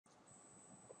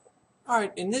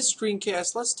Alright, in this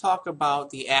screencast, let's talk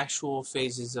about the actual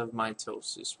phases of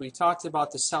mitosis. We talked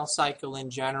about the cell cycle in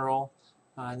general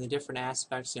and the different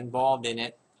aspects involved in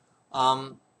it.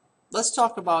 Let's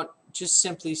talk about just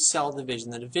simply cell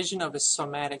division, the division of a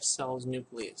somatic cell's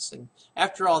nucleus. And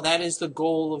after all, that is the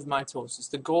goal of mitosis.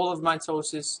 The goal of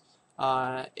mitosis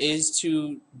is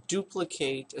to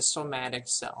duplicate a somatic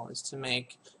cell, is to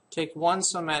take one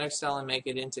somatic cell and make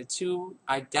it into two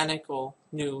identical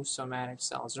new somatic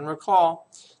cells. And recall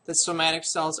that somatic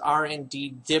cells are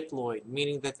indeed diploid,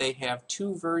 meaning that they have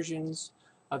two versions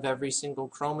of every single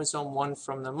chromosome, one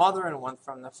from the mother and one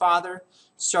from the father,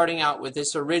 starting out with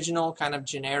this original kind of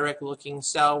generic looking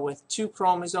cell with two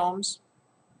chromosomes,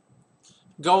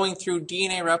 going through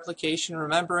DNA replication.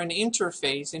 Remember, an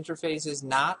interphase is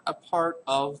not a part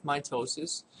of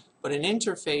mitosis, but in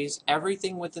interphase,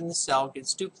 everything within the cell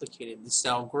gets duplicated. The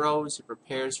cell grows, it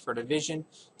prepares for division.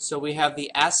 So we have the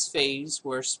S phase,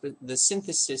 where the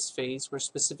synthesis phase, where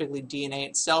specifically DNA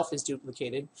itself is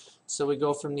duplicated. So we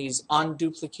go from these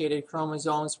unduplicated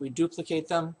chromosomes, we duplicate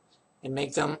them and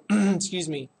make them,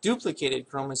 duplicated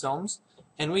chromosomes,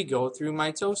 and we go through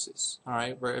mitosis. All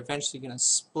right, we're eventually going to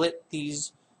split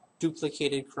these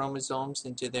duplicated chromosomes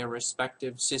into their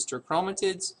respective sister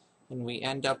chromatids, and we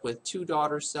end up with two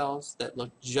daughter cells that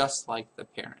look just like the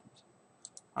parent.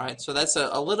 All right, so that's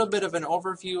a little bit of an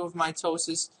overview of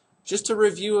mitosis. Just a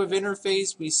review of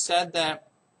interphase, we said that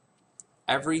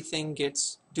everything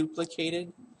gets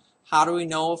duplicated. How do we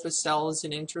know if a cell is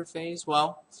in interphase?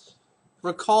 Well,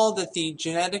 recall that the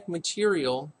genetic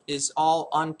material is all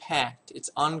unpacked,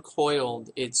 it's uncoiled,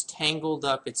 it's tangled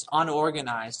up, it's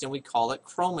unorganized, and we call it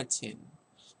chromatin.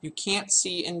 You can't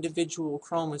see individual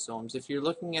chromosomes. If you're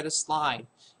looking at a slide,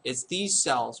 it's these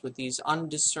cells with these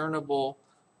undiscernible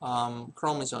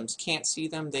chromosomes. Can't see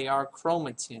them, they are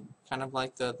chromatin, kind of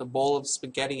like the bowl of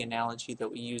spaghetti analogy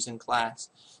that we use in class.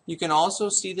 You can also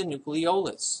see the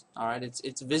nucleolus. All right,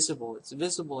 it's visible. It's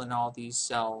visible in all these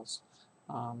cells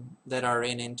that are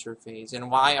in interphase. And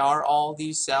why are all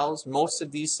these cells, most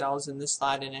of these cells in this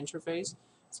slide, in interphase?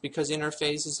 It's because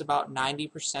interphase is about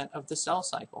 90% of the cell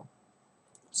cycle.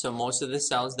 So most of the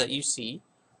cells that you see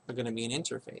are going to be in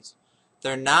interphase.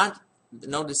 They're not,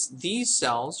 notice these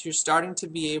cells, you're starting to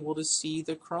be able to see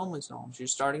the chromosomes. You're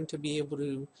starting to be able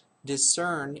to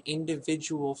discern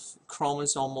individual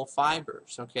chromosomal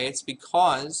fibers. Okay, it's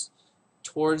because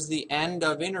towards the end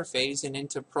of interphase and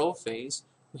into prophase,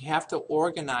 we have to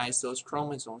organize those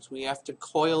chromosomes. We have to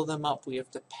coil them up. We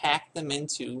have to pack them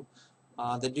into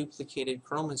the duplicated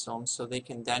chromosomes so they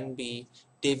can then be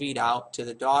divvied out to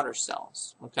the daughter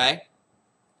cells. Okay?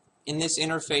 In this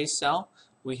interphase cell,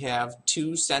 we have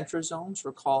two centrosomes.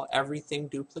 Recall, everything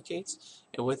duplicates.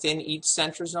 And within each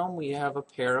centrosome, we have a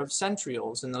pair of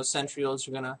centrioles. And those centrioles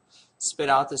are going to spit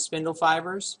out the spindle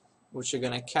fibers, which are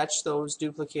going to catch those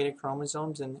duplicated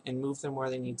chromosomes and move them where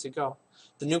they need to go.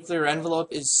 The nuclear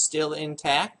envelope is still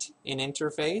intact in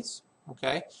interphase.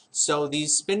 Okay? So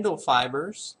these spindle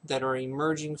fibers that are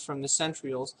emerging from the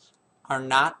centrioles are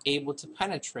not able to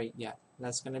penetrate yet.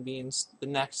 That's going to be in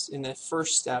the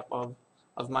first step of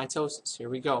mitosis. Here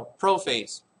we go.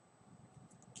 Prophase.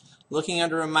 Looking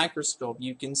under a microscope,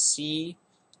 you can see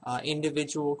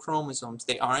individual chromosomes.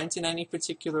 They aren't in any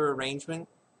particular arrangement.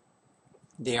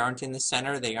 They aren't in the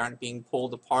center. They aren't being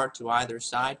pulled apart to either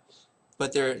side,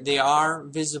 but they are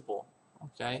visible.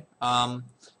 Okay.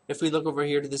 If we look over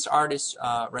here to this artist's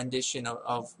rendition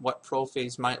of what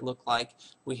prophase might look like,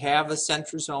 we have a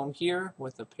centrosome here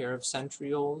with a pair of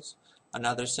centrioles,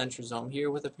 another centrosome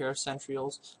here with a pair of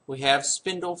centrioles. We have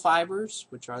spindle fibers,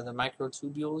 which are the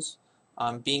microtubules,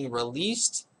 being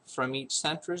released from each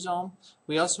centrosome.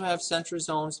 We also have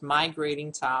centrosomes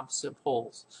migrating to opposite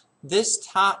poles. This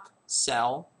top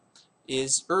cell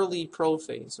is early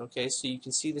prophase. Okay, so you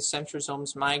can see the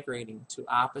centrosomes migrating to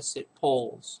opposite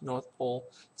poles, North Pole,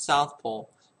 South Pole.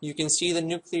 You can see the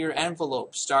nuclear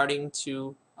envelope starting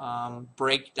to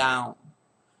break down.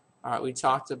 All right, we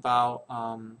talked about,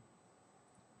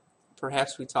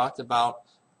 perhaps we talked about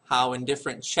how in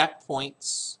different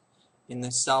checkpoints in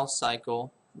the cell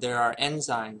cycle, there are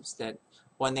enzymes that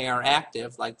when they are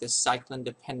active, like this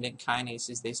cyclin-dependent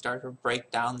kinases, they start to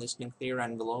break down this nuclear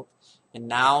envelope. And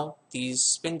now these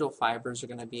spindle fibers are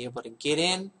going to be able to get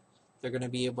in. They're going to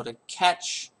be able to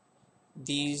catch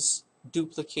these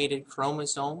duplicated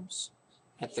chromosomes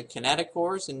at the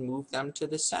kinetochores and move them to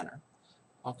the center.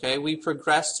 Okay, we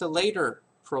progress to later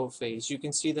prophase. You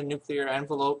can see the nuclear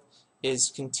envelope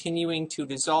is continuing to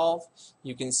dissolve.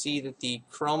 You can see that the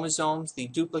chromosomes, the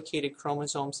duplicated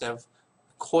chromosomes, have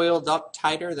coiled up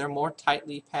tighter. They're more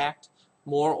tightly packed.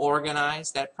 more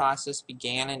organized. That process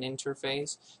began in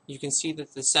interphase. You can see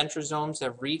that the centrosomes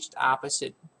have reached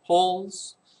opposite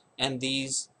poles, and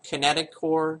these kinetic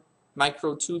core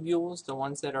microtubules, the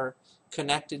ones that are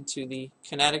connected to the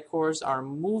kinetic cores, are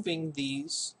moving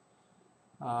these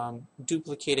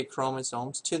duplicated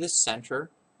chromosomes to the center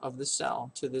of the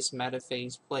cell, to this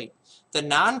metaphase plate. The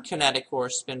non-kinetic core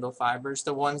spindle fibers,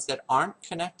 the ones that aren't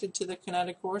connected to the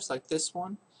kinetic cores, like this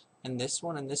one, and this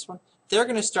one, and this one, they're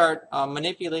going to start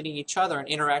manipulating each other and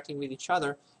interacting with each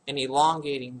other and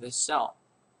elongating this cell,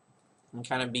 and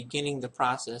kind of beginning the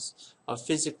process of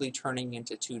physically turning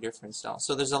into two different cells.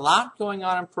 So there's a lot going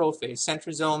on in prophase.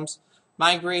 Centrosomes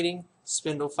migrating,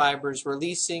 spindle fibers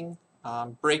releasing,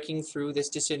 breaking through this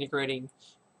disintegrating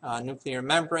nuclear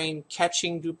membrane,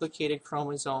 catching duplicated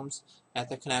chromosomes at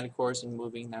the kinetic cores and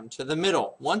moving them to the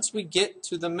middle. Once we get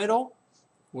to the middle,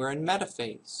 we're in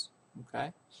metaphase.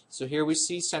 Okay? So here we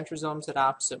see centrosomes at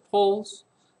opposite poles.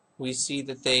 We see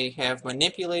that they have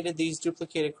manipulated these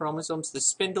duplicated chromosomes. The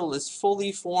spindle is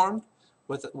fully formed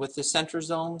with the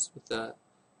centrosomes, with the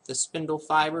spindle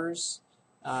fibers,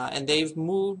 and they've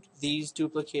moved these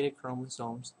duplicated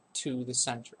chromosomes to the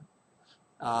center.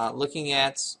 Looking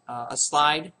at a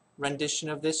slide rendition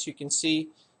of this, you can see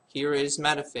here is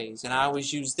metaphase, and I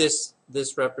always use this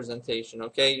representation.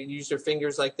 Okay, you use your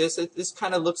fingers like this. This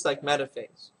kind of looks like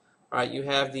metaphase. All right, you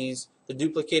have the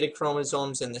duplicated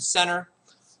chromosomes in the center,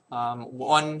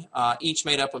 each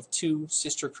made up of two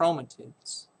sister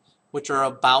chromatids, which are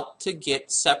about to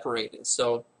get separated.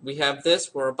 So we have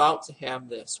this. We're about to have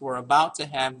this. We're about to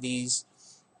have these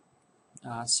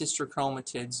sister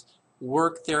chromatids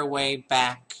work their way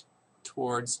back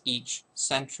towards each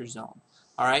centrosome.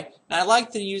 All right? And I like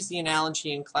to use the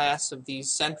analogy in class of these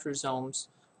centrosomes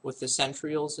with the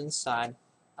centrioles inside.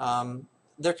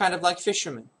 They're kind of like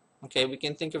fishermen. Okay? We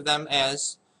can think of them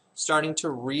as starting to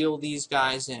reel these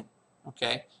guys in.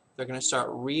 Okay? They're going to start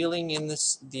reeling in the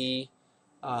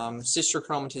sister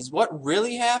chromatids. What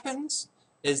really happens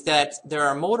is that there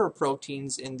are motor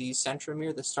proteins in the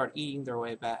centromere that start eating their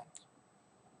way back.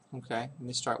 Okay, and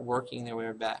they start working their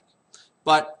way back.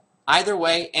 But either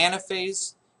way,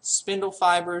 anaphase, spindle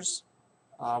fibers,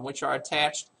 which are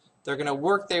attached, they're going to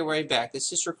work their way back. The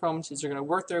sister chromatids are going to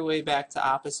work their way back to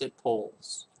opposite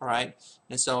poles. All right,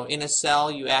 and so in a cell,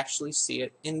 you actually see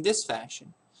it in this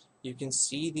fashion. You can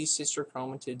see these sister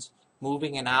chromatids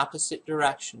moving in opposite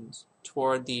directions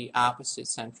toward the opposite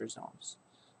centrosomes.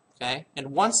 Okay,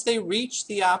 and once they reach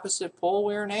the opposite pole,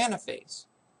 we're in anaphase.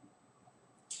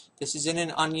 This is in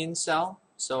an onion cell,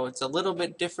 so it's a little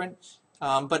bit different.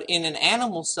 But in an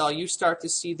animal cell, you start to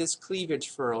see this cleavage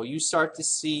furrow. You start to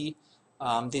see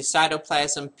the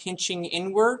cytoplasm pinching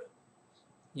inward.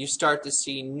 You start to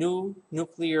see new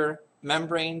nuclear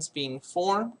membranes being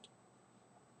formed.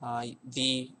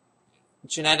 The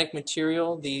genetic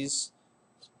material, these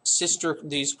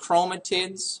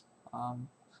chromatids,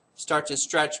 start to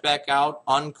stretch back out,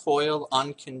 uncoil,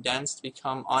 uncondensed,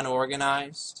 become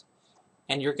unorganized.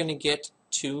 And you're going to get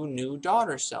two new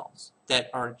daughter cells that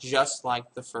are just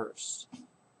like the first.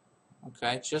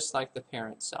 Okay, just like the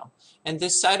parent cell. And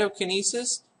this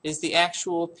cytokinesis is the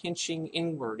actual pinching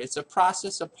inward. It's a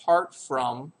process apart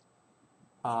from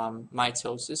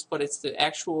mitosis, but it's the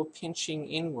actual pinching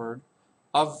inward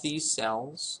of these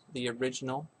cells, the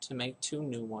original, to make two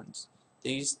new ones.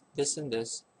 This and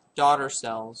this, daughter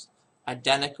cells,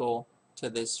 identical to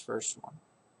this first one.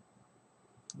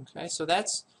 Okay, so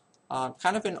that's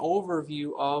kind of an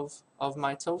overview of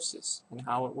mitosis and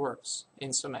how it works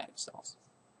in somatic cells.